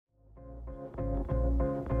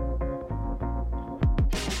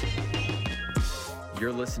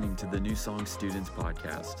You're listening to the New Song Students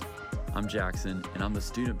Podcast. I'm Jackson, and I'm the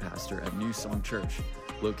student pastor at New Song Church,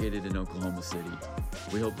 located in Oklahoma City.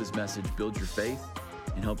 We hope this message builds your faith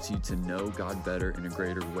and helps you to know God better in a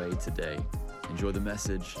greater way today. Enjoy the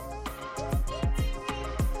message.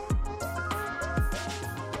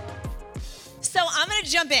 So I'm going to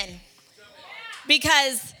jump in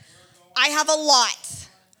because I have a lot.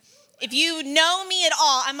 If you know me at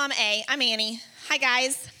all, I'm Mama A. I'm Annie. Hi,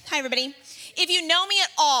 guys. Hi, everybody. If you know me at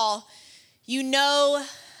all, you know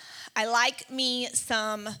I like me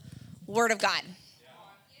some Word of God.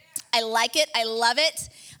 I like it. I love it.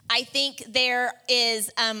 I think there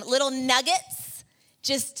is little nuggets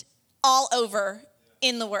just all over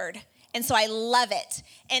in the Word. And so I love it.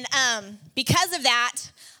 And because of that,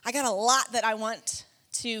 I got a lot that I want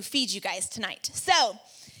to feed you guys tonight. So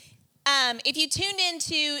if you tuned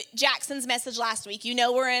into Jackson's message last week, you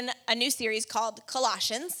know we're in a new series called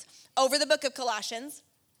Colossians, over the book of Colossians.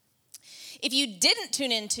 If you didn't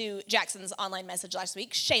tune into Jackson's online message last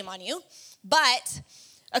week, shame on you. But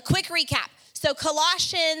a quick recap. So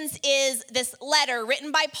Colossians is this letter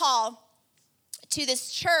written by Paul to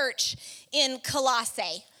this church in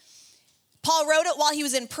Colossae. Paul wrote it while he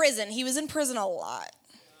was in prison. He was in prison a lot.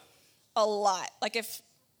 A lot. Like if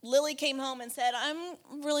Lily came home and said, I'm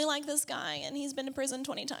really like this guy and he's been to prison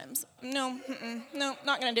 20 times. No,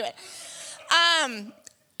 not going to do it.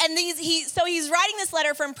 And he's writing this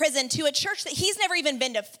letter from prison to a church that he's never even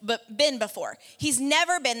been before. He's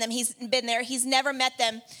never been them. He's been there. He's never met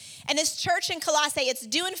them. And this church in Colossae, it's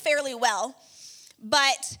doing fairly well.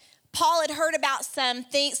 But Paul had heard about some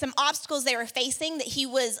obstacles they were facing that he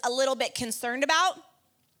was a little bit concerned about.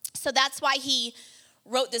 So that's why he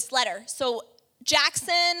wrote this letter. So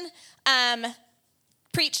Jackson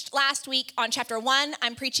preached last week on chapter 1.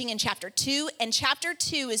 I'm preaching in chapter 2. And chapter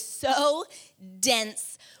 2 is so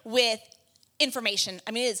dense with information.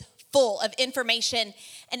 I mean, it is full of information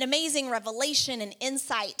and amazing revelation and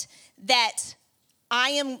insight that I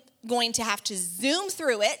am going to have to zoom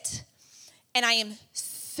through it. And I am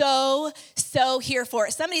so here for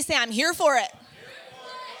it. Somebody say, I'm here for it.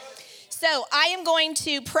 So I am going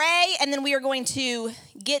to pray, and then we are going to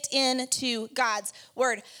get into God's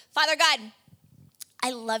word. Father God, I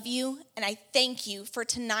love you, and I thank you for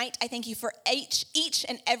tonight. I thank you for each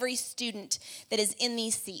and every student that is in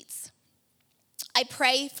these seats. I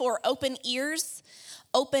pray for open ears,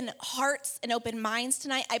 open hearts, and open minds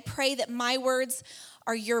tonight. I pray that my words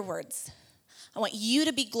are your words. I want you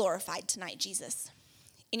to be glorified tonight, Jesus.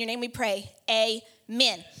 In your name we pray,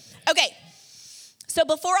 amen. Okay, so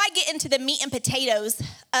before I get into the meat and potatoes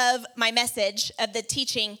of my message, of the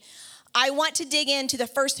teaching, I want to dig into the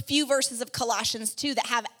first few verses of Colossians 2 that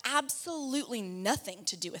have absolutely nothing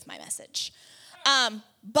to do with my message.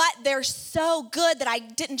 But they're so good that I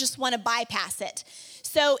didn't just want to bypass it.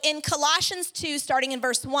 So in Colossians 2, starting in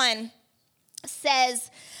verse 1,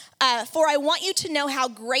 says, for I want you to know how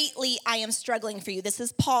greatly I am struggling for you. This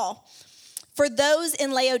is Paul. For those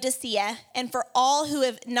in Laodicea and for all who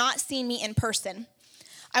have not seen me in person,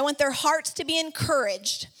 I want their hearts to be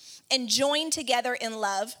encouraged and joined together in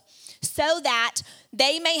love, so that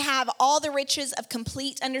they may have all the riches of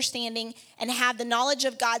complete understanding and have the knowledge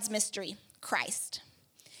of God's mystery, Christ.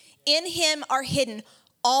 In him are hidden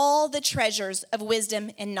all the treasures of wisdom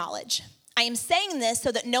and knowledge. I am saying this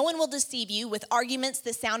so that no one will deceive you with arguments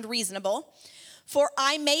that sound reasonable. For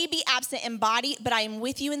I may be absent in body, but I am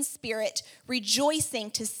with you in spirit, rejoicing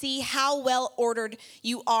to see how well ordered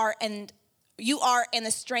you are in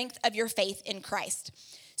the strength of your faith in Christ.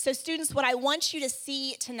 So students, what I want you to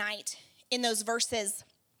see tonight in those verses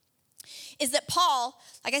is that Paul,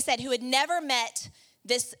 like I said, who had never met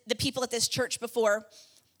the people at this church before,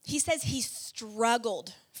 he says he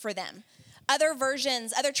struggled for them. Other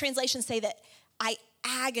translations say that I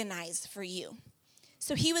agonize for you.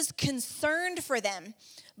 So he was concerned for them,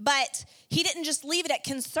 but he didn't just leave it at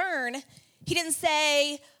concern. He didn't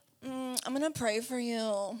say, I'm going to pray for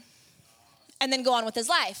you, and then go on with his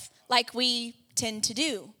life like we tend to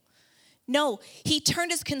do. No, he turned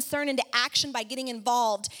his concern into action by getting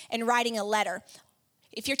involved and writing a letter.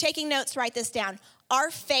 If you're taking notes, write this down. Our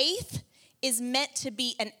faith is meant to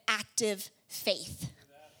be an active faith.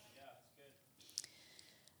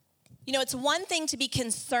 You know, it's one thing to be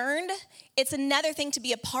concerned. It's another thing to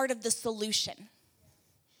be a part of the solution.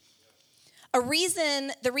 The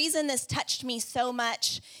reason this touched me so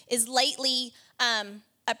much is lately,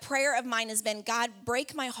 a prayer of mine has been, God,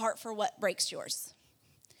 break my heart for what breaks yours.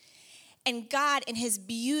 And God, in his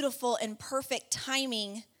beautiful and perfect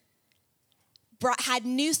timing, had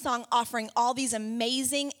New Song offering all these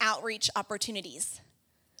amazing outreach opportunities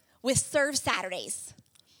with Serve Saturdays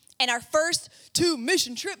and our first 2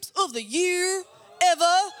 mission trips of the year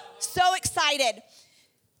ever. So excited.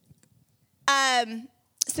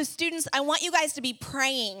 So students, I want you guys to be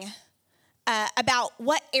praying about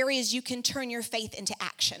what areas you can turn your faith into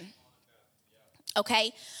action.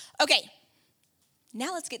 Okay? Okay.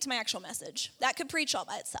 Now let's get to my actual message. That could preach all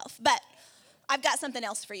by itself, but I've got something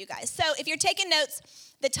else for you guys. So if you're taking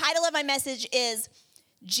notes, the title of my message is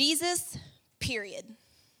Jesus, period.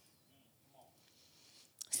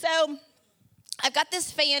 So I've got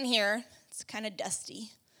this fan here. It's kind of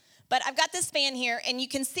dusty, but I've got this fan here, and you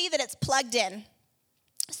can see that it's plugged in.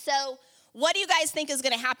 So what do you guys think is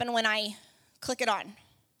going to happen when I click it on?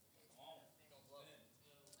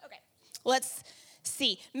 Okay, let's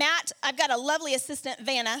see. Matt, I've got a lovely assistant,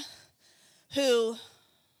 Vanna, who,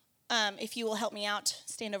 if you will help me out,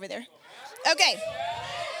 stand over there. Okay.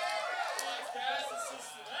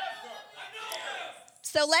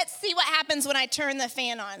 So let's see what happens when I turn the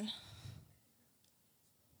fan on.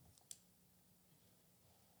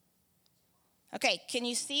 Okay, can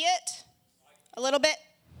you see it a little bit?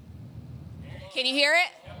 Can you hear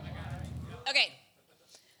it? Okay.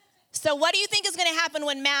 So what do you think is going to happen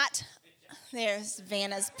when Matt, there's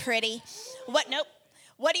Vanna's pretty. What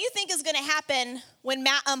do you think is going to happen when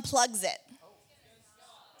Matt unplugs it?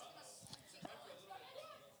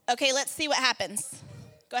 Okay, let's see what happens.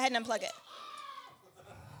 Go ahead and unplug it.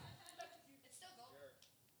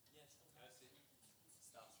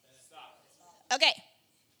 Okay,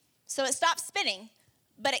 so it stopped spinning,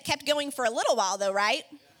 but it kept going for a little while though, right?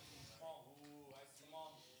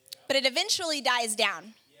 But it eventually dies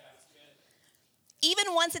down.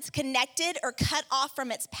 Even once it's connected or cut off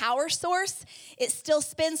from its power source, it still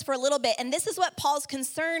spins for a little bit. And this is what Paul's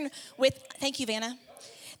concern with, thank you, Vanna.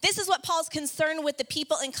 This is what Paul's concern with the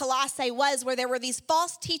people in Colossae was, where there were these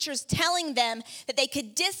false teachers telling them that they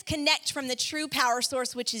could disconnect from the true power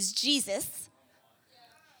source, which is Jesus.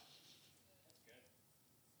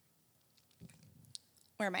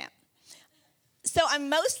 Where am I at? So I'm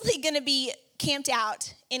mostly going to be camped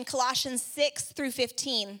out in Colossians 6 through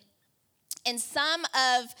 15. And some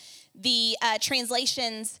of the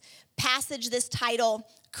translations passage this title,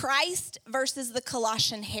 Christ versus the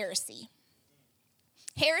Colossian heresy.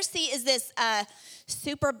 Heresy is this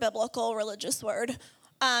super biblical religious word,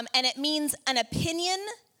 and it means an opinion,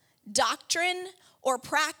 doctrine, or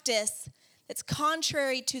practice that's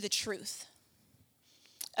contrary to the truth.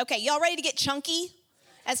 Okay, y'all ready to get chunky?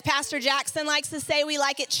 As Pastor Jackson likes to say, we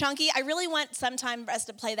like it chunky. I really want sometime for us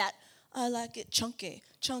to play that. I like it chunky,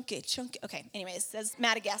 chunky, chunky. Okay, anyways, it says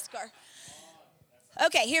Madagascar.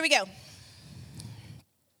 Okay, here we go.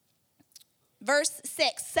 Verse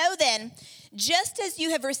 6, so then, just as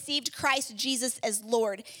you have received Christ Jesus as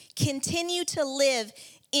Lord, continue to live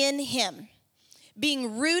in him,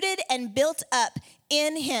 being rooted and built up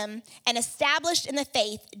in him and established in the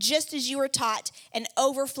faith, just as you were taught, and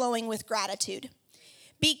overflowing with gratitude.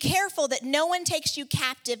 Be careful that no one takes you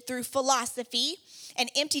captive through philosophy and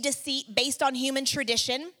empty deceit based on human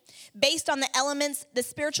tradition, based on the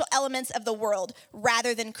spiritual elements of the world,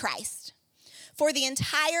 rather than Christ. For the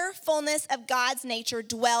entire fullness of God's nature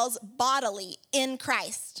dwells bodily in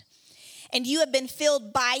Christ. And you have been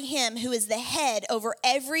filled by him who is the head over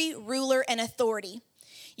every ruler and authority.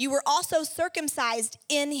 You were also circumcised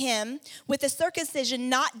in him with a circumcision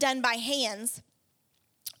not done by hands,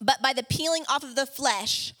 but by the peeling off of the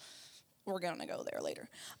flesh. We're going to go there later.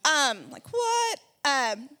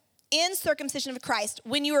 In circumcision of Christ,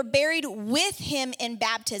 when you were buried with him in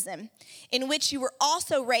baptism, in which you were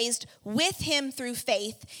also raised with him through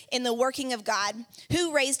faith in the working of God,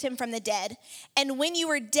 who raised him from the dead. And when you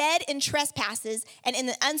were dead in trespasses and in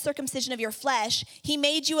the uncircumcision of your flesh, he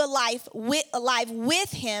made you alive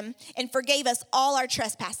with him and forgave us all our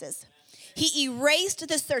trespasses. He erased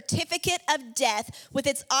the certificate of death with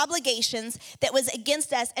its obligations that was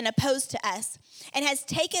against us and opposed to us, and has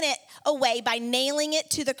taken it away by nailing it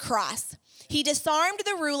to the cross. He disarmed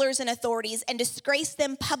the rulers and authorities and disgraced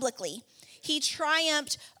them publicly. He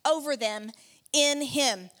triumphed over them in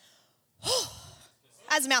him.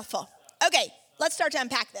 That's a mouthful. Okay, let's start to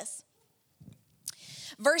unpack this.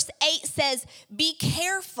 Verse 8 says, be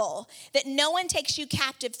careful that no one takes you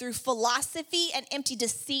captive through philosophy and empty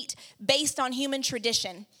deceit based on human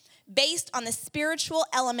tradition, based on the spiritual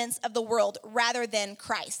elements of the world rather than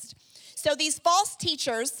Christ. So these false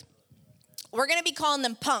teachers, we're going to be calling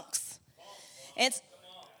them punks. It's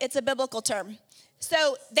a biblical term.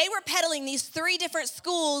 So they were peddling these 3 different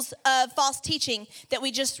schools of false teaching that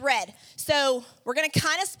we just read. So we're going to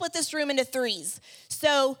kind of split this room into 3s.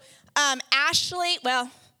 So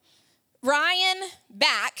Ryan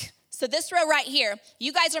back. So this row right here,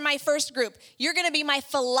 you guys are my first group. You're going to be my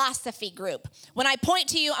philosophy group. When I point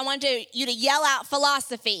to you, I want you to yell out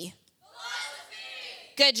philosophy.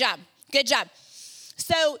 Philosophy. Good job. Good job.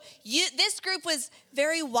 So this group was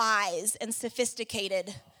very wise and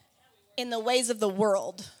sophisticated in the ways of the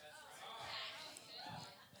world.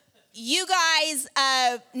 You guys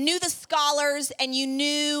knew the scholars and you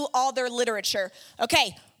knew all their literature.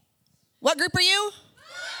 Okay, what group are you?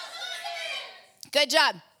 Good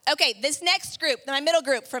job. Okay, this next group, my middle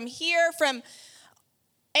group, from here, from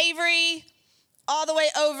Avery all the way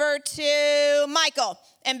over to Michael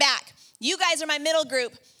and back. You guys are my middle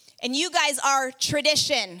group, and you guys are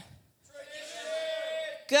tradition.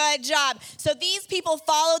 Good job. So these people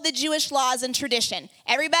followed the Jewish laws and tradition.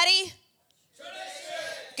 Everybody?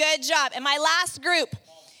 Tradition. Good job. And my last group,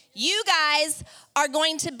 you guys are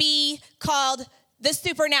going to be called the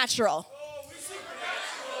supernatural.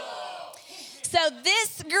 So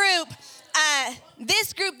this group,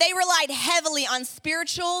 they relied heavily on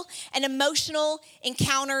spiritual and emotional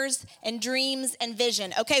encounters and dreams and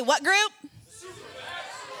vision. Okay, what group? Supernatural.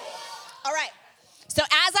 All right. So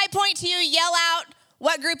as I point to you, yell out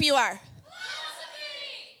what group you are.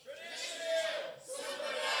 Philosophy. Tradition. Supernatural.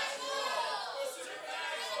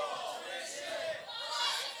 Tradition.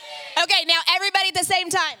 Okay, now everybody at the same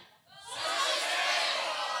time.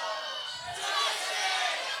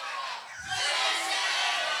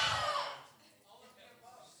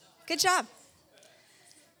 Good job.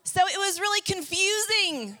 So it was really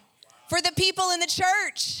confusing for the people in the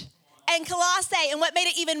church and Colossae. And what made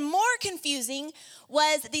it even more confusing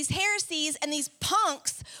was these heresies and these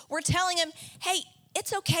punks were telling them, hey,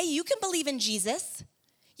 it's okay. You can believe in Jesus.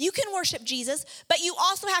 You can worship Jesus, but you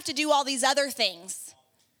also have to do all these other things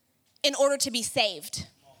in order to be saved.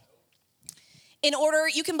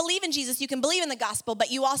 You can believe in Jesus, you can believe in the gospel,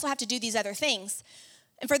 but you also have to do these other things.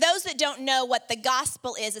 And for those that don't know what the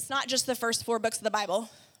gospel is, it's not just the first 4 books of the Bible,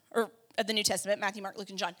 or of the New Testament, Matthew, Mark,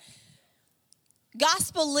 Luke, and John.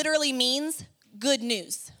 Gospel literally means good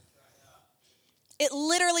news. It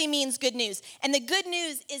literally means good news. And the good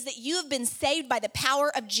news is that you have been saved by the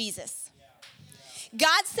power of Jesus.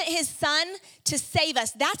 God sent his son to save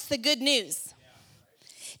us. That's the good news.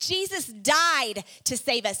 Jesus died to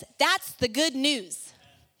save us. That's the good news.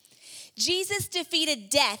 Jesus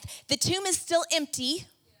defeated death. The tomb is still empty.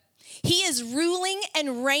 He is ruling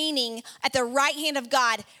and reigning at the right hand of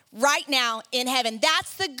God right now in heaven.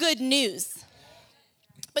 That's the good news.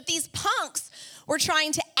 But these punks were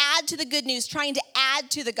trying to add to the good news, trying to add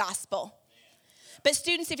to the gospel. But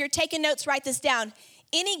students, if you're taking notes, write this down.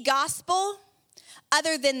 Any gospel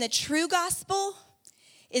other than the true gospel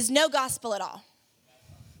is no gospel at all.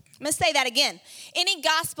 I'm going to say that again. Any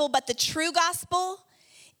gospel but the true gospel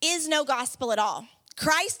is no gospel at all.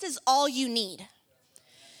 Christ is all you need.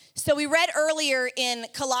 So we read earlier in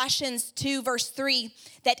Colossians 2 verse 3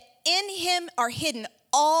 that in him are hidden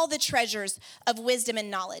all the treasures of wisdom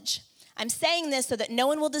and knowledge. I'm saying this so that no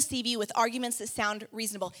one will deceive you with arguments that sound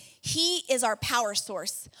reasonable. He is our power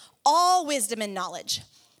source, all wisdom and knowledge.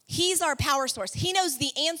 He's our power source. He knows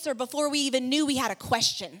the answer before we even knew we had a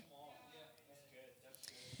question.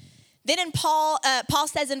 Then in Paul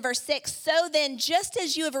says in verse 6, so then, just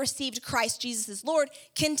as you have received Christ Jesus as Lord,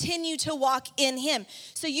 continue to walk in him.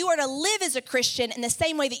 So you are to live as a Christian in the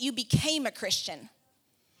same way that you became a Christian.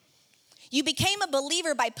 You became a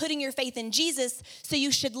believer by putting your faith in Jesus, so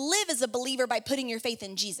you should live as a believer by putting your faith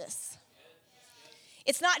in Jesus.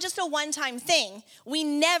 It's not just a one-time thing. We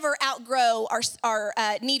never outgrow our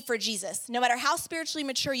need for Jesus. No matter how spiritually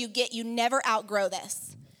mature you get, you never outgrow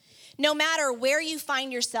this. No matter where you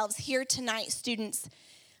find yourselves here tonight, students,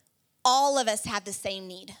 all of us have the same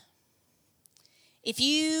need. If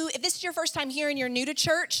this is your first time here and you're new to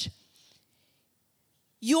church,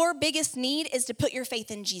 your biggest need is to put your faith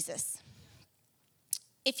in Jesus.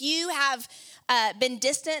 If you have been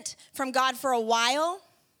distant from God for a while,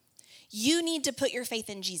 you need to put your faith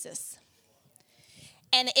in Jesus.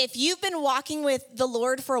 And if you've been walking with the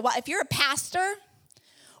Lord for a while, if you're a pastor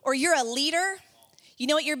or you're a leader, you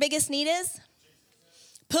know what your biggest need is?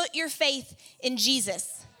 Put your faith in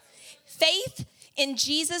Jesus. Faith in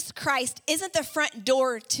Jesus Christ isn't the front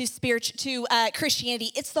door to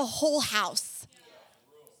Christianity. It's the whole house.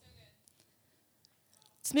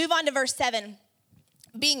 Let's move on to verse 7.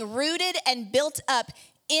 Being rooted and built up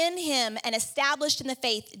in him and established in the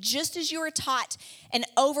faith, just as you were taught, and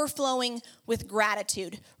overflowing with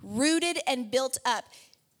gratitude. Rooted and built up.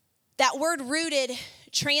 That word rooted,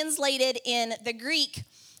 translated in the Greek,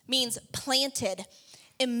 means planted,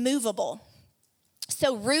 immovable.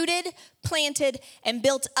 So rooted, planted, and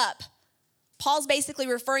built up. Paul's basically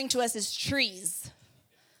referring to us as trees.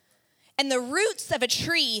 And the roots of a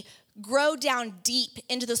tree grow down deep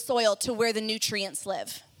into the soil to where the nutrients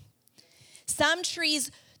live. Some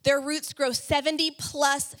trees, their roots grow 70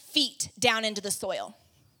 plus feet down into the soil.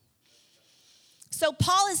 So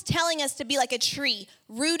Paul is telling us to be like a tree,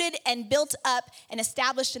 rooted and built up and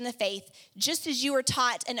established in the faith, just as you were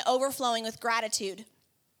taught and overflowing with gratitude.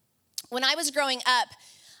 When I was growing up,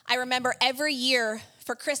 I remember every year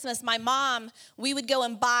for Christmas, my mom, we would go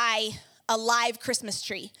and buy a live Christmas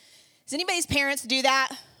tree. Does anybody's parents do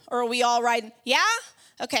that? Or are we all riding? Yeah?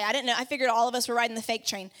 Okay, I didn't know. I figured all of us were riding the fake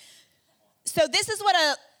train. So this is what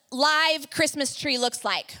a live Christmas tree looks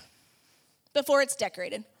like before it's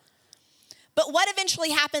decorated. But what eventually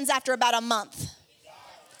happens after about a month?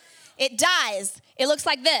 It dies. It looks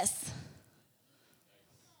like this.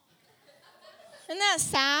 Isn't that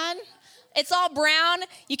sad? It's all brown.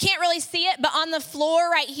 You can't really see it, but on the floor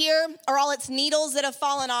right here are all its needles that have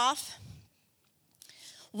fallen off.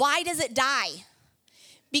 Why does it die?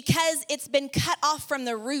 Because it's been cut off from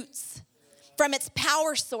the roots, from its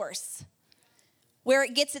power source, where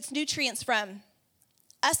it gets its nutrients from.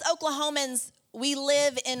 Us Oklahomans, we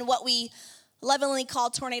live in what we lovingly call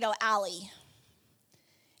Tornado Alley.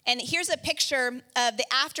 And here's a picture of the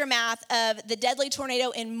aftermath of the deadly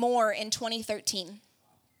tornado in Moore in 2013.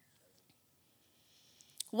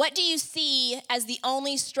 What do you see as the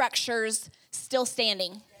only structures still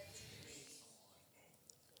standing?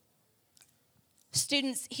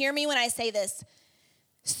 Students, hear me when I say this.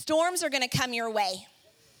 Storms are going to come your way.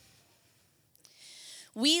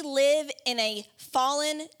 We live in a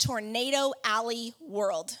fallen tornado alley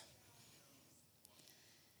world.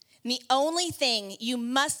 And the only thing, you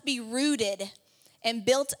must be rooted and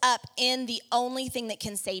built up in the only thing that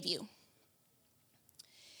can save you.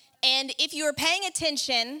 And if you were paying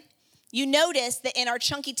attention, you notice that in our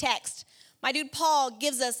chunky text, my dude Paul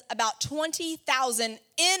gives us about 20,000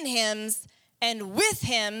 in hymns and with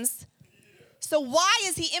hymns. So why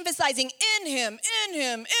is he emphasizing in him,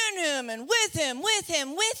 and with him, with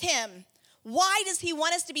him, with him? Why does he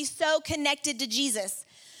want us to be so connected to Jesus?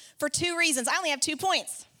 For two reasons. I only have 2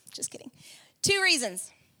 points. Just kidding. 2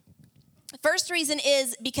 reasons. First reason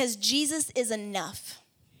is because Jesus is enough.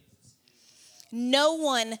 No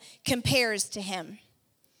one compares to him.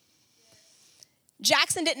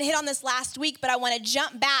 Jackson didn't hit on this last week, but I want to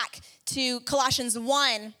jump back to Colossians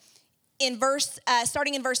 1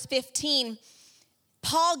 starting in verse 15.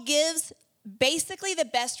 Paul gives basically the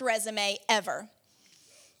best resume ever.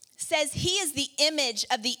 Says he is the image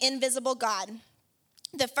of the invisible God,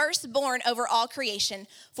 the firstborn over all creation,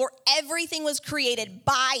 for everything was created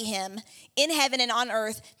by him in heaven and on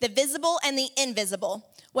earth, the visible and the invisible,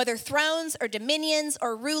 whether thrones or dominions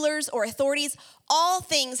or rulers or authorities, all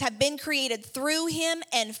things have been created through him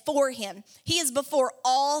and for him. He is before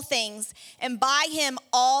all things, and by him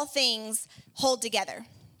all things hold together.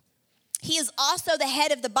 He is also the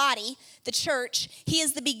head of the body, the church. He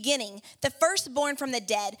is the beginning, the firstborn from the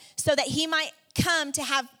dead, so that he might come to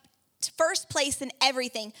have first place in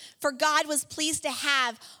everything. For God was pleased to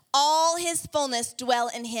have all his fullness dwell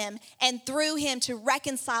in him, and through him to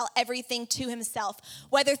reconcile everything to himself,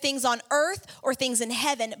 whether things on earth or things in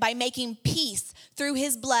heaven, by making peace through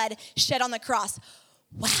his blood shed on the cross.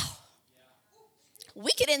 Wow.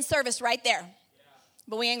 We could end service right there,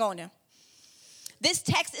 but we ain't going to. This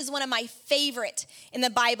text is one of my favorite in the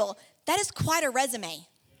Bible. That is quite a resume.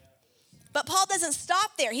 But Paul doesn't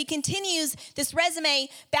stop there. He continues this resume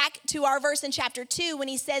back to our verse in chapter 2 when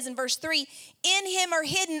he says in verse 3, in him are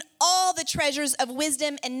hidden all the treasures of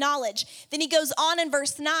wisdom and knowledge. Then he goes on in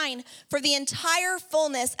verse 9, for the entire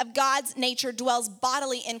fullness of God's nature dwells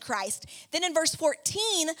bodily in Christ. Then in verse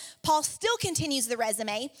 14, Paul still continues the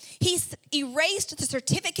resume. He's erased the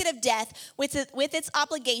certificate of death with its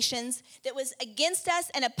obligations that was against us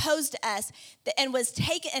and opposed to us, and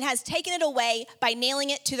has taken it away by nailing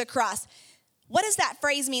it to the cross. What does that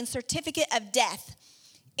phrase mean, certificate of death?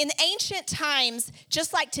 In ancient times,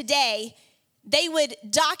 just like today, they would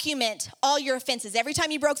document all your offenses. Every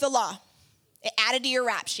time you broke the law, it added to your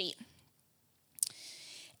rap sheet.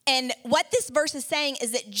 And what this verse is saying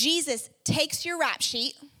is that Jesus takes your rap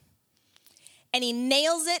sheet and he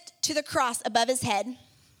nails it to the cross above his head,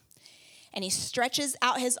 and he stretches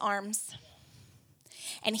out his arms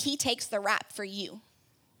and he takes the rap for you.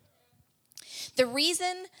 The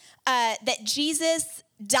reason that Jesus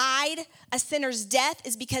died a sinner's death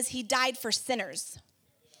is because he died for sinners.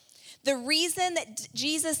 The reason that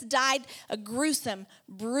Jesus died a gruesome,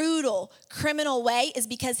 brutal, criminal way is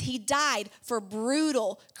because he died for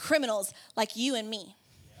brutal criminals like you and me.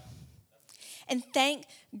 And thank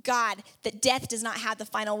God that death does not have the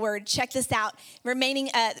final word. Check this out.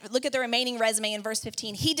 Look at the remaining resume in verse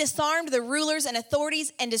 15. He disarmed the rulers and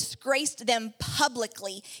authorities and disgraced them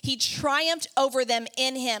publicly. He triumphed over them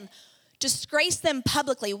in him. Disgraced them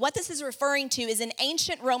publicly. What this is referring to is in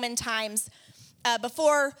ancient Roman times,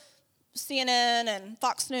 before CNN and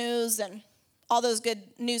Fox News and all those good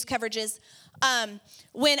news coverages,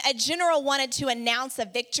 when a general wanted to announce a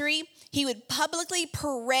victory, he would publicly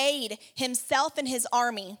parade himself and his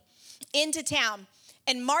army into town,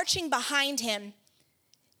 and marching behind him,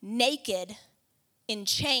 naked, in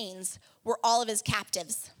chains, were all of his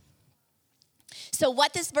captives. So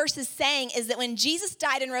what this verse is saying is that when Jesus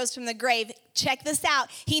died and rose from the grave, check this out,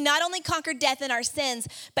 he not only conquered death and our sins,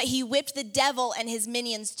 but he whipped the devil and his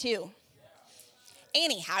minions too.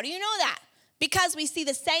 Annie, how do you know that? Because we see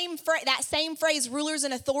that same phrase, rulers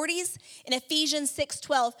and authorities, in Ephesians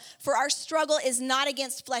 6:12. For our struggle is not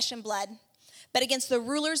against flesh and blood, but against the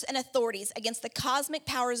rulers and authorities, against the cosmic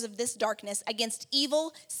powers of this darkness, against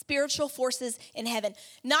evil spiritual forces in heaven.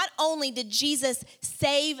 Not only did Jesus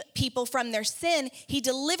save people from their sin, he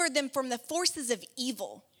delivered them from the forces of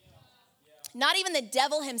evil. Not even the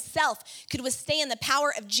devil himself could withstand the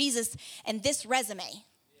power of Jesus and this resume.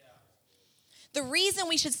 The reason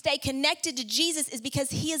we should stay connected to Jesus is because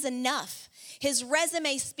he is enough. His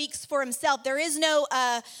resume speaks for himself. There is no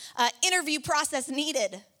interview process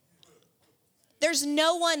needed. There's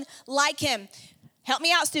no one like him. Help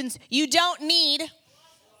me out, students. You don't need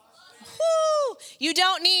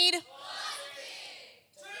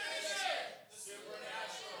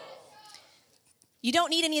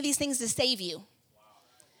any of these things to save you.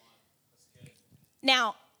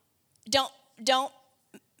 Now, don't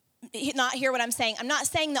not hear what I'm saying. I'm not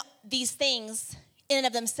saying that these things in and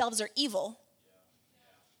of themselves are evil,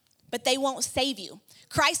 but they won't save you.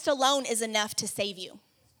 Christ alone is enough to save you.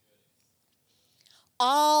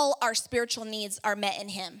 All our spiritual needs are met in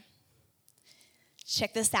him.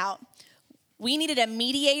 Check this out. We needed a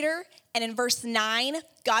mediator, and in verse 9,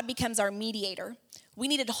 God becomes our mediator. We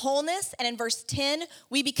needed wholeness, and in verse 10,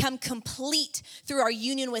 we become complete through our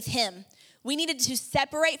union with him. We needed to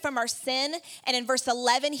separate from our sin, and in verse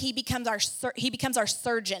 11, he becomes our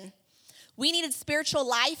surgeon. We needed spiritual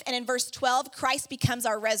life, and in verse 12, Christ becomes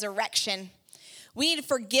our resurrection. We needed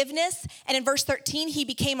forgiveness, and in verse 13, he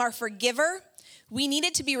became our forgiver. We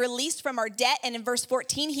needed to be released from our debt, and in verse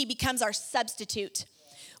 14, he becomes our substitute.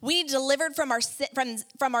 We need delivered from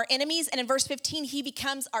our enemies, and in verse 15, he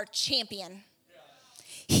becomes our champion.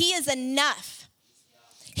 He is enough.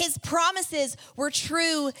 His promises were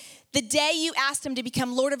true the day you asked him to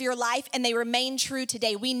become Lord of your life, and they remain true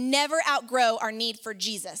today. We never outgrow our need for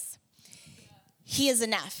Jesus. He is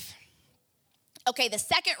enough. Okay, the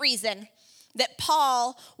second reason that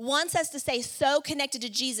Paul wants us to stay so connected to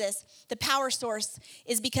Jesus, the power source,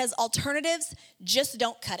 is because alternatives just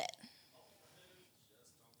don't cut it.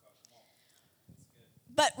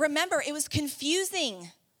 But remember, it was confusing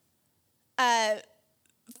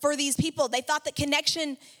for these people. They thought that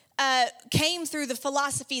connection came through the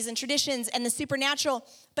philosophies and traditions and the supernatural,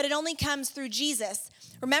 but it only comes through Jesus.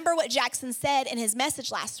 Remember what Jackson said in his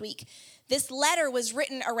message last week. This letter was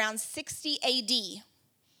written around 60 AD.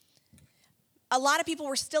 A lot of people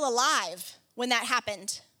were still alive when that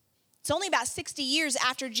happened. It's only about 60 years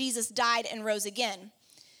after Jesus died and rose again.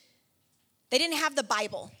 They didn't have the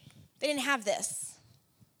Bible. They didn't have this.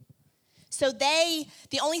 So the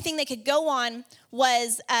only thing they could go on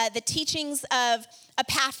was the teachings of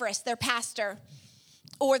Epaphras, their pastor,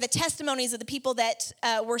 or the testimonies of the people that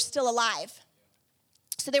were still alive.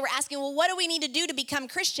 So they were asking, well, what do we need to do to become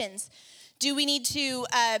Christians? Do we need to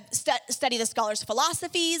study the scholars'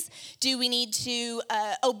 philosophies? Do we need to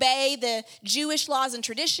obey the Jewish laws and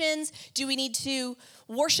traditions? Do we need to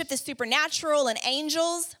worship the supernatural and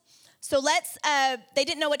angels? So they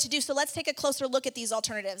didn't know what to do, so let's take a closer look at these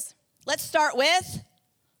alternatives. Let's start with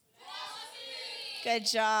philosophy. Good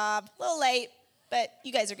job. A little late, but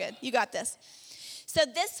you guys are good. You got this. So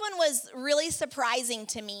this one was really surprising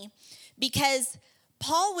to me because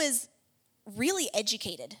Paul was really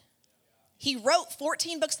educated. He wrote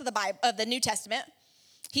 14 books of the Bible, of the New Testament.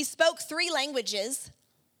 He spoke 3 languages,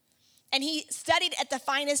 and he studied at the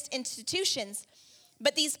finest institutions.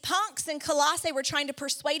 But these punks in Colossae were trying to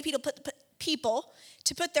persuade people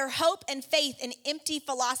to put their hope and faith in empty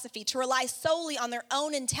philosophy, to rely solely on their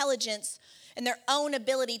own intelligence and their own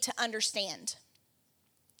ability to understand.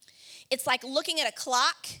 It's like looking at a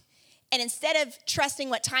clock, and instead of trusting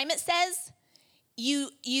what time it says, you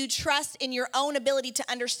trust in your own ability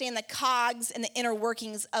to understand the cogs and the inner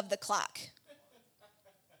workings of the clock.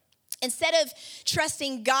 Instead of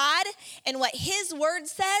trusting God and what his word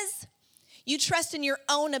says, You trust in your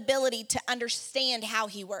own ability to understand how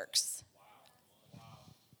he works.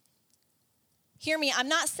 Hear me, I'm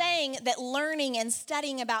not saying that learning and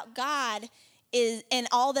studying about God and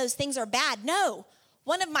all those things are bad. No,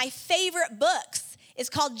 one of my favorite books is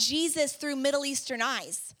called Jesus Through Middle Eastern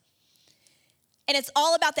Eyes. And it's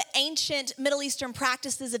all about the ancient Middle Eastern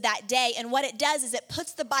practices of that day. And what it does is it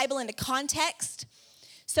puts the Bible into context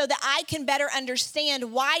so that I can better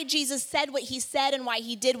understand why Jesus said what he said and why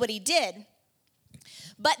he did what he did.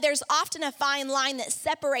 But there's often a fine line that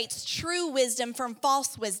separates true wisdom from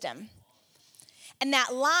false wisdom. And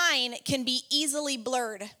that line can be easily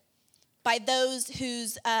blurred by those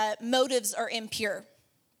whose motives are impure.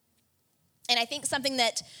 And I think something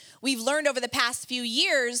that we've learned over the past few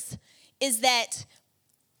years is that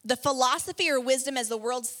the philosophy or wisdom as the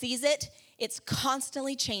world sees it, it's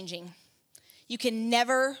constantly changing. You can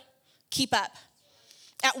never keep up.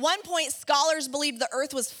 At one point, scholars believed the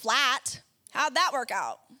earth was flat. How'd that work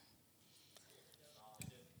out?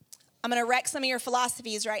 I'm going to wreck some of your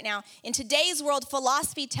philosophies right now. In today's world,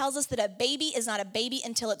 philosophy tells us that a baby is not a baby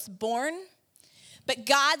until it's born. But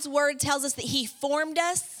God's word tells us that he formed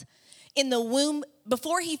us in the womb.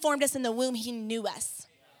 Before he formed us in the womb, he knew us.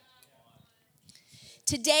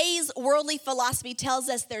 Today's worldly philosophy tells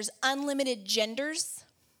us there's unlimited genders.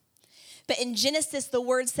 But in Genesis, the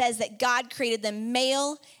word says that God created them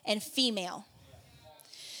male and female.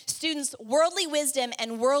 Students, worldly wisdom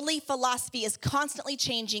and worldly philosophy is constantly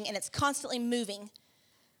changing and it's constantly moving.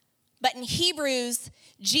 But in Hebrews,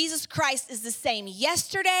 Jesus Christ is the same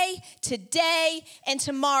yesterday, today, and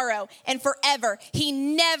tomorrow, and forever. He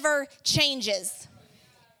never changes.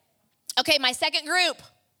 Okay, my second group.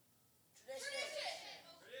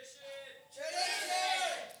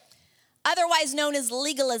 Otherwise known as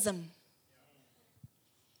legalism.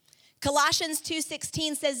 Colossians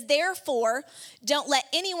 2:16 says, therefore, don't let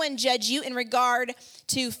anyone judge you in regard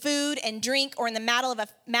to food and drink or in the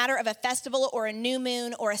matter of a festival or a new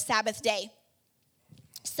moon or a Sabbath day.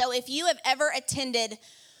 So if you have ever attended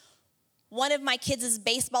one of my kids'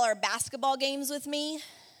 baseball or basketball games with me,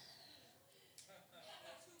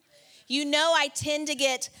 you know I tend to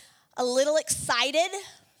get a little excited,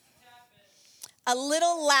 a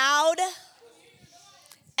little loud,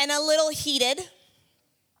 and a little heated.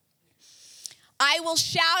 I will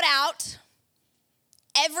shout out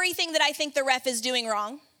everything that I think the ref is doing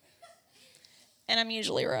wrong. And I'm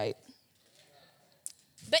usually right.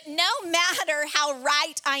 But no matter how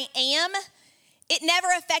right I am, it never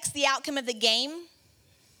affects the outcome of the game.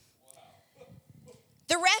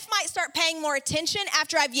 The ref might start paying more attention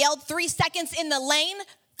after I've yelled 3 seconds in the lane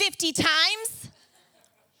 50 times.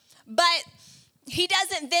 But he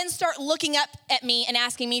doesn't then start looking up at me and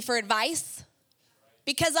asking me for advice.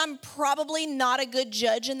 Because I'm probably not a good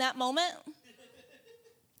judge in that moment.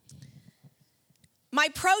 My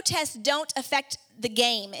protests don't affect the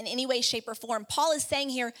game in any way, shape, or form. Paul is saying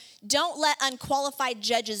here, don't let unqualified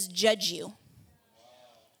judges judge you.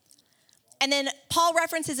 And then Paul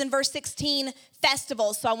references in verse 16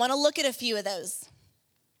 festivals, so I want to look at a few of those.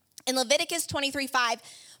 In Leviticus 23:5,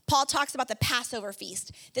 Paul talks about the Passover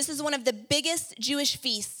feast. This is one of the biggest Jewish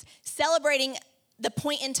feasts, celebrating the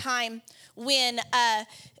point in time when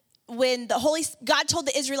God told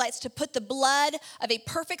the Israelites to put the blood of a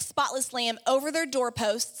perfect spotless lamb over their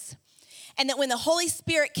doorposts, and that when the Holy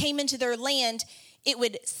Spirit came into their land, it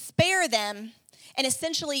would spare them and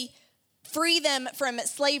essentially free them from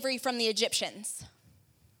slavery from the Egyptians.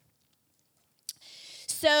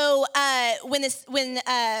 So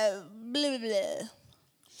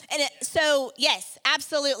so yes,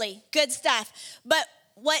 absolutely, good stuff. But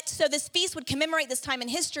so this feast would commemorate this time in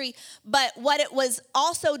history, but what it was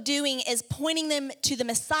also doing is pointing them to the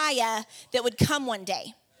Messiah that would come one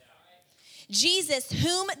day. Jesus,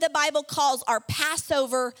 whom the Bible calls our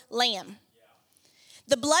Passover lamb.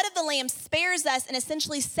 The blood of the lamb spares us and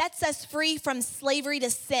essentially sets us free from slavery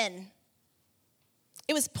to sin.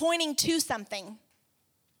 It was pointing to something.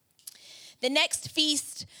 The next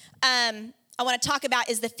feast I want to talk about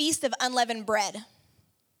is the Feast of Unleavened Bread.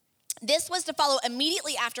 This was to follow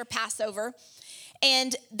immediately after Passover,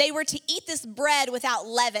 and they were to eat this bread without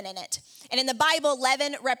leaven in it. And in the Bible,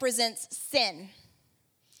 leaven represents sin.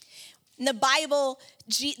 In the Bible,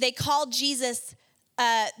 they called Jesus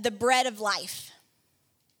the bread of life.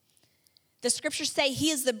 The scriptures say he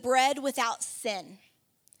is the bread without sin.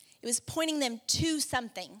 It was pointing them to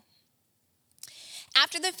something.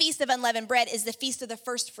 After the Feast of Unleavened Bread is the Feast of the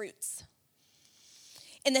First Fruits.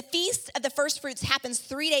 And the Feast of the First Fruits happens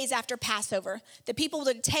 3 days after Passover. The people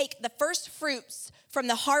would take the first fruits from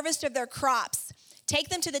the harvest of their crops, take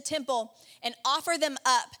them to the temple, and offer them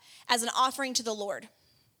up as an offering to the Lord.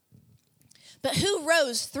 But who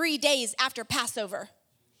rose 3 days after Passover?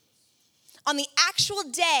 On the actual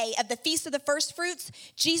day of the Feast of the First Fruits,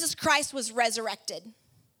 Jesus Christ was resurrected.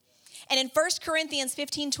 And in 1 Corinthians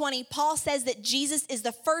 15:20, Paul says that Jesus is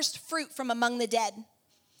the first fruit from among the dead,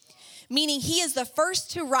 meaning he is the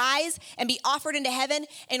first to rise and be offered into heaven,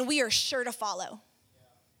 and we are sure to follow.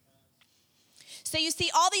 So you see,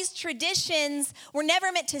 all these traditions were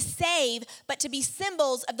never meant to save, but to be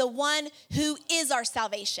symbols of the one who is our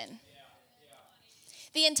salvation.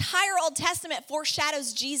 The entire Old Testament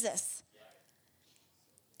foreshadows Jesus.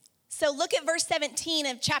 So look at verse 17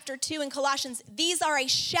 of chapter 2 in Colossians. These are a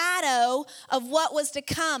shadow of what was to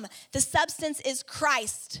come. The substance is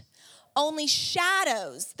Christ. Only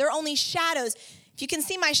shadows. They're only shadows. If you can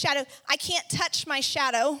see my shadow, I can't touch my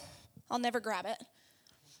shadow. I'll never grab it.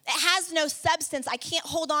 It has no substance. I can't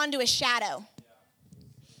hold on to a shadow.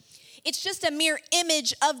 It's just a mere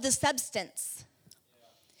image of the substance.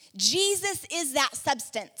 Jesus is that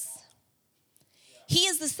substance. He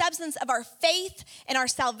is the substance of our faith and our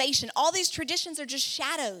salvation. All these traditions are just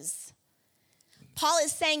shadows. Paul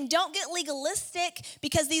is saying, don't get legalistic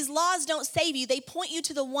because these laws don't save you. They point you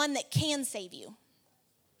to the one that can save you.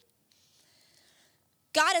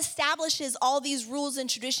 God establishes all these rules and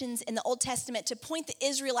traditions in the Old Testament to point the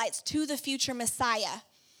Israelites to the future Messiah.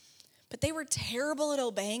 But they were terrible at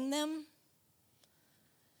obeying them.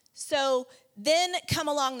 So then come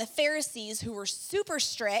along the Pharisees who were super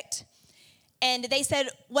strict, and they said,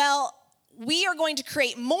 well, we are going to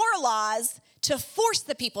create more laws to force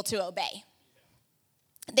the people to obey.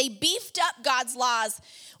 They beefed up God's laws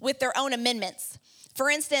with their own amendments.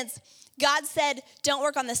 For instance, God said, don't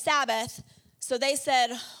work on the Sabbath. So they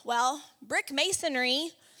said, well, brick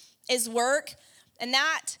masonry is work, and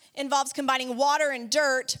that involves combining water and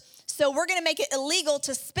dirt. So we're going to make it illegal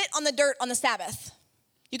to spit on the dirt on the Sabbath.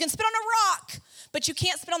 You can spit on a rock, but you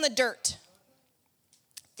can't spit on the dirt.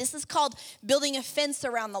 This is called building a fence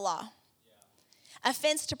around the law. A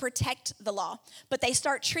fence to protect the law. But they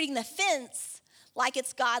start treating the fence like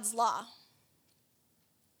it's God's law.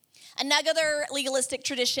 Another legalistic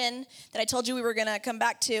tradition that I told you we were going to come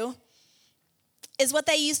back to is what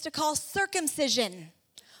they used to call circumcision.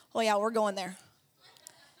 Oh yeah, we're going there.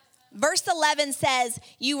 Verse 11 says,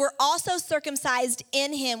 you were also circumcised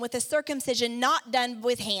in him with a circumcision not done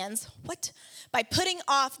with hands. What? By putting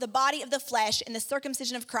off the body of the flesh in the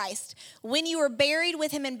circumcision of Christ, when you were buried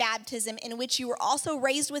with him in baptism, in which you were also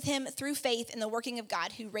raised with him through faith in the working of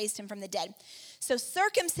God who raised him from the dead. So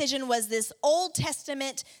circumcision was this Old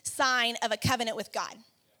Testament sign of a covenant with God.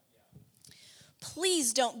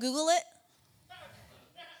 Please don't Google it.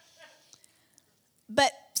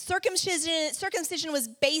 But circumcision was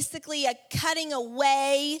basically a cutting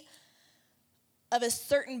away of a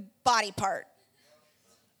certain body part.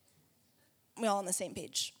 We all on the same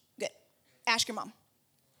page. Good. Ask your mom.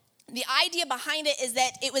 The idea behind it is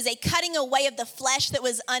that it was a cutting away of the flesh that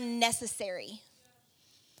was unnecessary.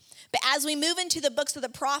 But as we move into the books of the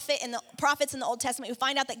prophets in the Old Testament, we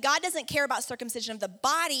find out that God doesn't care about circumcision of the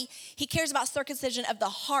body. He cares about circumcision of the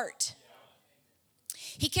heart.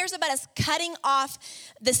 He cares about us cutting off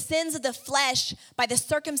the sins of the flesh by the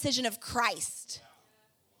circumcision of Christ.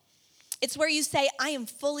 It's where you say, I am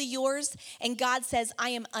fully yours, and God says, I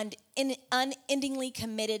am unendingly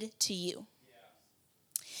committed to you.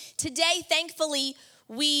 Today, thankfully,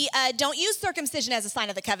 we don't use circumcision as a sign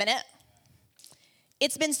of the covenant.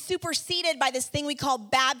 It's been superseded by this thing we call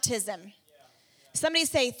baptism. Somebody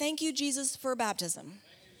say, thank you, Jesus, for baptism.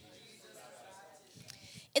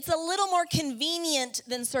 It's a little more convenient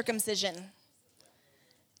than circumcision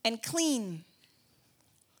and clean.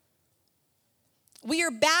 When we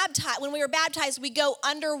are baptized, we go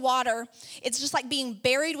underwater. It's just like being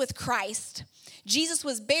buried with Christ. Jesus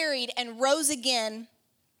was buried and rose again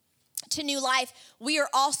to new life. We are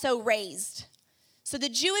also raised. So the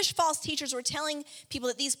Jewish false teachers were telling people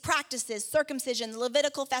that these practices, circumcision, the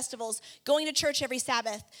Levitical festivals, going to church every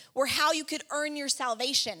Sabbath, were how you could earn your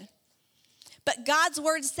salvation. But God's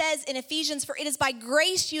word says in Ephesians, for it is by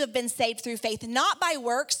grace you have been saved through faith, not by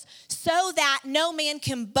works, so that no man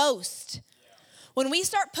can boast. When we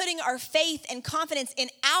start putting our faith and confidence in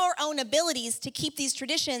our own abilities to keep these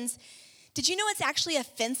traditions, did you know it's actually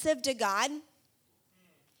offensive to God?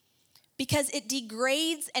 Because it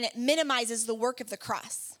degrades and it minimizes the work of the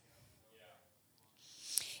cross.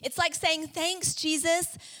 It's like saying, thanks,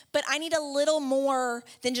 Jesus, but I need a little more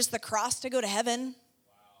than just the cross to go to heaven.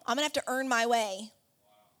 I'm going to have to earn my way.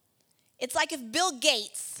 It's like if Bill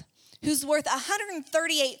Gates, who's worth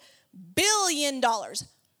 $138 billion,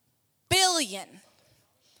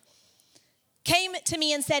 came to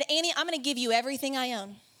me and said, Annie, I'm going to give you everything I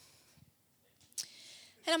own.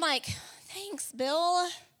 And I'm like, Thanks, Bill.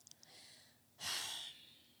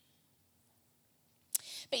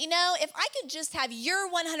 But if I could just have your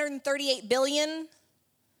 138 billion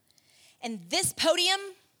and this podium,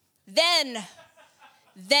 then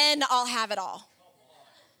I'll have it all.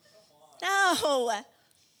 No.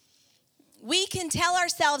 We can tell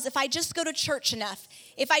ourselves, if I just go to church enough,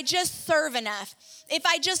 if I just serve enough, if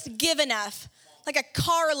I just give enough, like a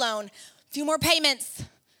car loan, a few more payments,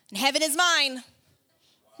 and heaven is mine.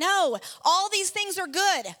 No, all these things are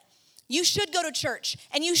good. You should go to church,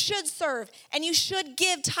 and you should serve, and you should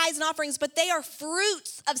give tithes and offerings, but they are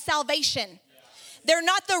fruits of salvation. They're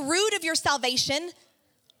not the root of your salvation.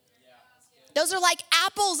 Those are like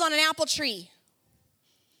apples on an apple tree.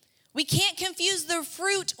 We can't confuse the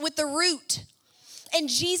fruit with the root. And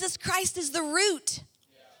Jesus Christ is the root.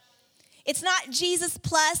 It's not Jesus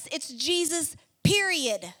plus, it's Jesus,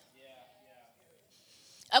 period.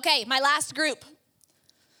 Okay, my last group.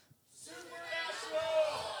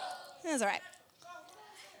 That's all right.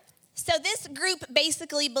 So this group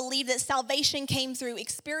basically believed that salvation came through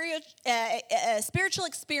spiritual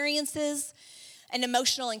experiences and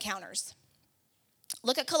emotional encounters.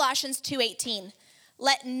 Look at Colossians 2:18.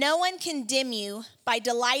 Let no one condemn you by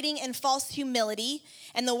delighting in false humility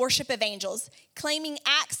and the worship of angels, claiming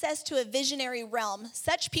access to a visionary realm.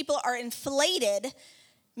 Such people are inflated,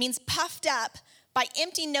 means puffed up, by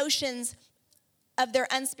empty notions of their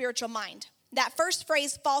unspiritual mind. That first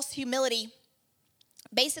phrase, false humility,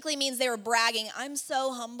 basically means they were bragging. I'm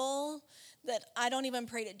so humble that I don't even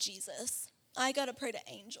pray to Jesus. I got to pray to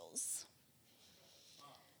angels.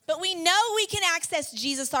 But we know we can access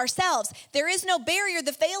Jesus ourselves. There is no barrier.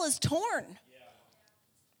 The veil is torn.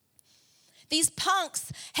 These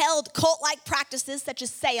punks held cult-like practices such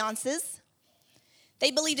as seances.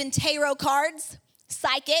 They believed in tarot cards,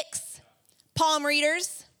 psychics, palm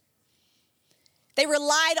readers. They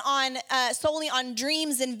relied solely on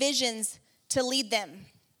dreams and visions to lead them.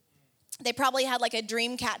 They probably had like a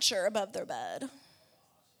dream catcher above their bed.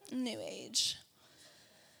 New Age.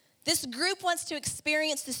 This group wants to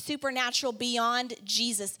experience the supernatural beyond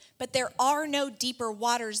Jesus, but there are no deeper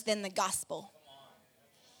waters than the gospel.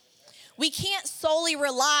 We can't solely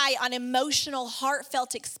rely on emotional,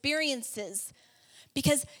 heartfelt experiences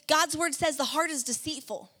because God's word says the heart is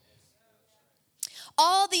deceitful.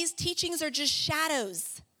 All these teachings are just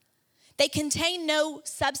shadows. They contain no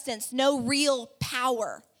substance, no real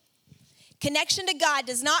power. Connection to God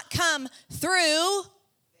does not come through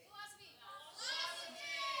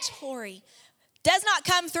Tori. Does not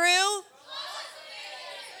come through.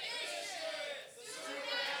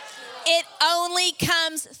 It only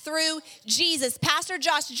comes through Jesus. Pastor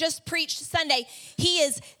Josh just preached Sunday. He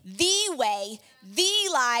is the way, the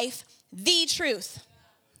life, the truth.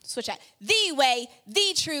 Switch that. The way,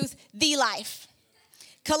 the truth, the life.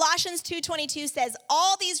 Colossians 2:22 says,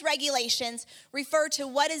 all these regulations refer to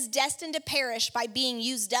what is destined to perish by being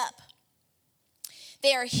used up.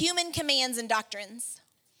 They are human commands and doctrines.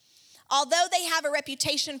 Although they have a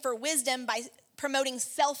reputation for wisdom by promoting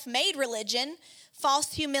self-made religion,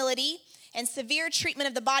 false humility, and severe treatment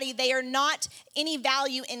of the body, they are not any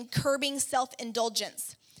value in curbing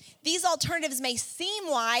self-indulgence. These alternatives may seem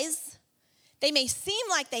wise. They may seem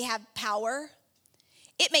like they have power.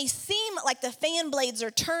 It may seem like the fan blades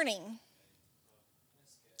are turning,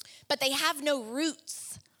 but they have no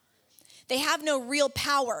roots. They have no real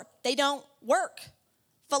power. They don't work.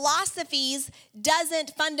 Philosophies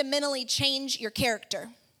doesn't fundamentally change your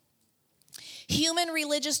character. Human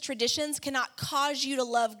religious traditions cannot cause you to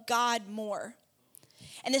love God more.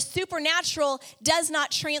 And the supernatural does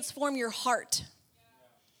not transform your heart.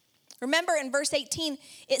 Remember in verse 18,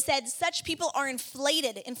 it said, such people are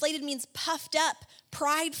inflated. Inflated means puffed up,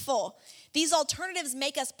 prideful. These alternatives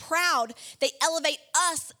make us proud. They elevate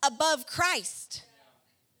us above Christ.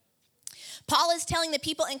 Paul is telling the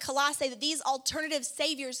people in Colossae that these alternative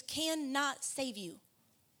saviors cannot save you.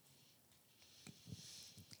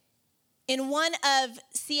 In one of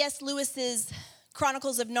C.S. Lewis's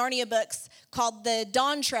Chronicles of Narnia books called The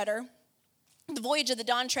Dawn Treader, The Voyage of the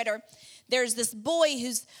Dawn Treader, there's this boy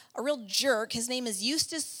who's a real jerk. His name is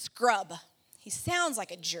Eustace Scrubb. He sounds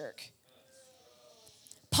like a jerk.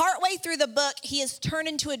 Partway through the book, he is turned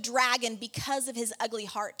into a dragon because of his ugly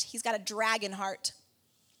heart. He's got a dragon heart.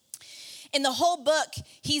 In the whole book,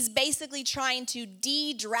 he's basically trying to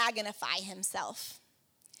de-dragonify himself.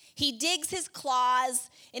 He digs his claws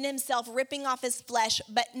in himself, ripping off his flesh,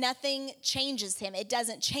 but nothing changes him. It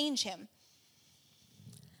doesn't change him.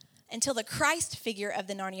 Until the Christ figure of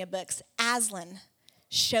the Narnia books, Aslan,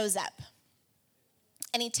 shows up.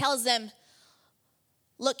 And he tells them,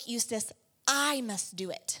 look, Eustace, I must do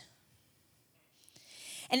it.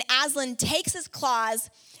 And Aslan takes his claws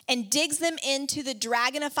and digs them into the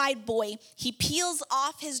dragonified boy. He peels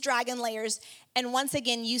off his dragon layers, and once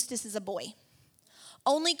again, Eustace is a boy.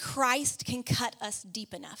 Only Christ can cut us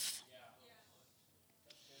deep enough.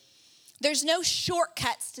 There's no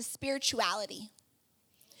shortcuts to spirituality.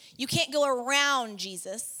 You can't go around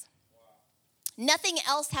Jesus. Nothing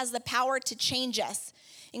else has the power to change us,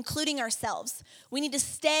 including ourselves. We need to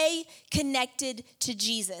stay connected to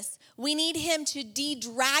Jesus. We need him to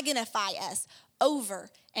de-dragonify us over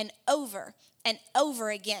and over and over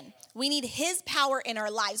again. We need his power in our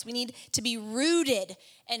lives. We need to be rooted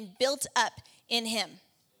and built up in him.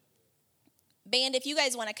 Band, if you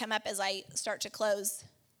guys want to come up as I start to close.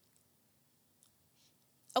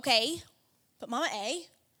 Okay, but Mama A,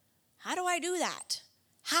 how do I do that?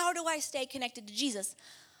 How do I stay connected to Jesus?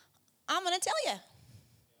 I'm going to tell you.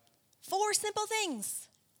 4 simple things.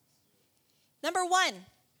 Number 1,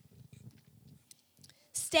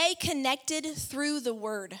 stay connected through the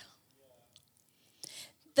word.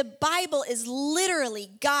 The Bible is literally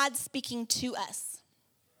God speaking to us.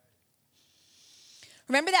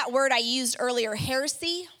 Remember that word I used earlier,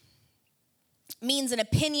 heresy? Means an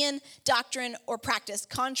opinion, doctrine, or practice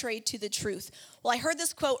contrary to the truth. Well, I heard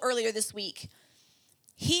this quote earlier this week.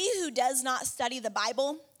 He who does not study the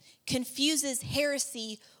Bible confuses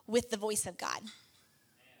heresy with the voice of God.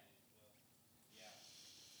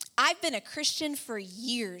 I've been a Christian for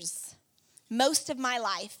years, most of my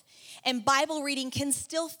life, and Bible reading can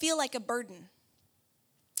still feel like a burden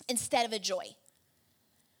instead of a joy.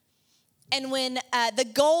 And when the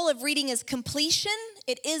goal of reading is completion,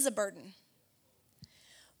 it is a burden.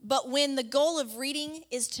 But when the goal of reading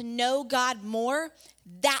is to know God more,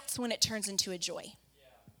 that's when it turns into a joy.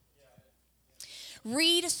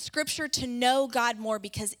 Read scripture to know God more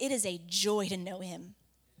because it is a joy to know him.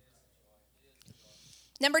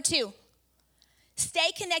 Number 2, stay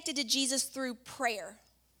connected to Jesus through prayer.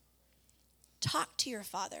 Talk to your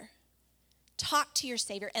Father. Talk to your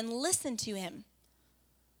Savior and listen to him.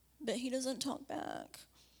 But he doesn't talk back.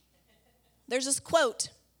 There's this quote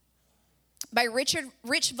by Rich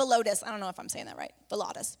Villodas. I don't know if I'm saying that right.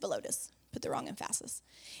 Villodas. Put the wrong emphasis.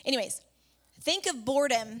 Anyways, think of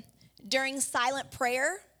boredom during silent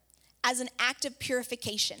prayer as an act of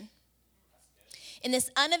purification. In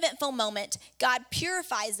this uneventful moment, God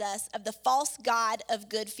purifies us of the false god of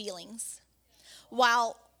good feelings.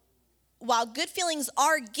 While good feelings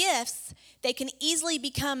are gifts, they can easily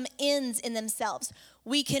become ends in themselves.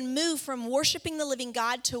 We can move from worshiping the living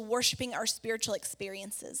God to worshiping our spiritual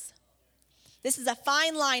experiences. This is a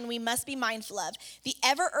fine line we must be mindful of. The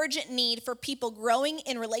ever-urgent need for people growing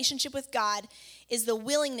in relationship with God is the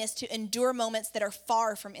willingness to endure moments that are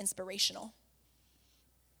far from inspirational.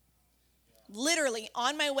 Literally,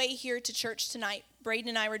 on my way here to church tonight, Braden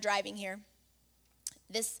and I were driving here.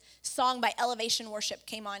 This song by Elevation Worship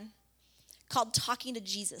came on called Talking to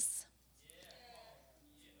Jesus.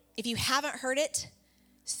 If you haven't heard it,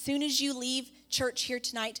 soon as you leave church here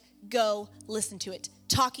tonight, go listen to it.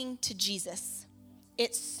 Talking to Jesus.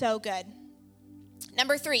 It's so good.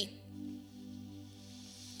 Number 3,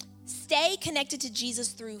 stay connected to Jesus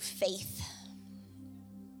through faith.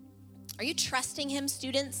 Are you trusting him,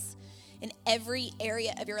 students, in every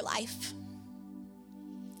area of your life?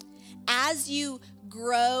 As you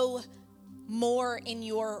grow more in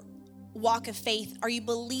your walk of faith, are you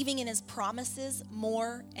believing in his promises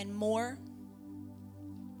more and more?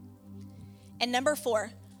 And number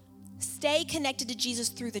 4, stay connected to Jesus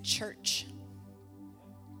through the church.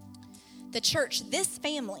 The church, this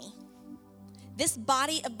family, this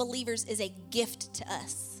body of believers is a gift to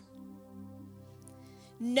us.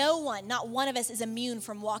 No one, not one of us, is immune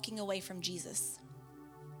from walking away from Jesus.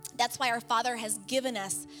 That's why our Father has given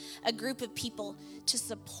us a group of people to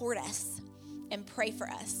support us and pray for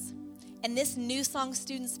us. And this New Song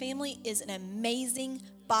Students family is an amazing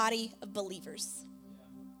body of believers.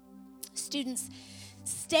 Students,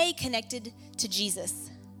 stay connected to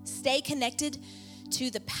Jesus. Stay connected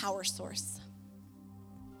to the power source.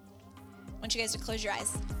 I want you guys to close your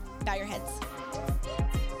eyes, bow your heads.